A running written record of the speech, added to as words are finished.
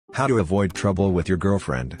How to avoid trouble with your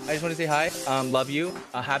girlfriend. I just want to say hi. Love you.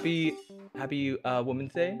 Happy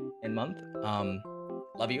Women's Day and month.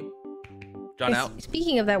 Love you. John out.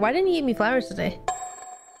 Speaking of that, why didn't you give me flowers today?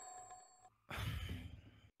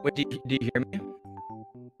 Wait, do you hear me?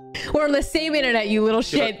 We're on the same internet, you little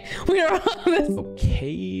shit. We are on this.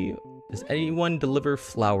 Okay. Does anyone deliver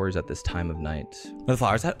flowers at this time of night? Where the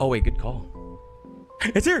flowers at? Oh wait, good call.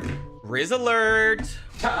 It's here. Riz alert.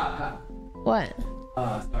 What?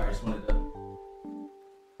 Sorry, I just wanted to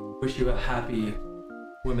wish you a happy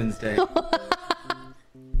Women's Day.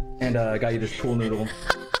 And I got you this pool noodle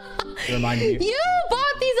to remind you. You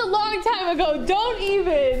bought these a long time ago. Don't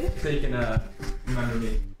even. So you can remember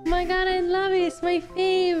me. Oh my god, I love it. It's my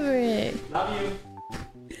favorite. Love you.